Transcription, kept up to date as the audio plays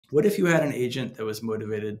What if you had an agent that was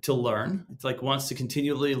motivated to learn? It's like wants to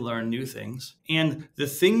continually learn new things. And the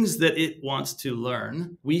things that it wants to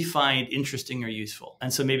learn, we find interesting or useful.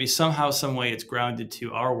 And so maybe somehow, some way it's grounded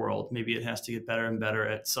to our world. Maybe it has to get better and better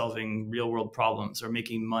at solving real world problems or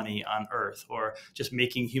making money on Earth or just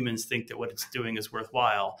making humans think that what it's doing is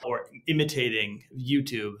worthwhile or imitating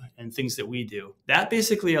YouTube and things that we do. That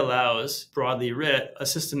basically allows, broadly writ, a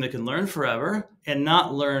system that can learn forever and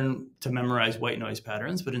not learn to memorize white noise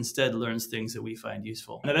patterns, but instead learns things that we find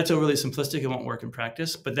useful. Now that's overly simplistic. It won't work in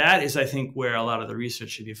practice, but that is, I think, where a lot of the research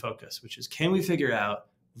should be focused, which is, can we figure out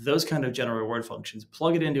those kind of general reward functions,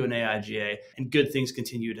 plug it into an AI GA, and good things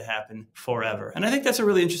continue to happen forever? And I think that's a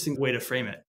really interesting way to frame it.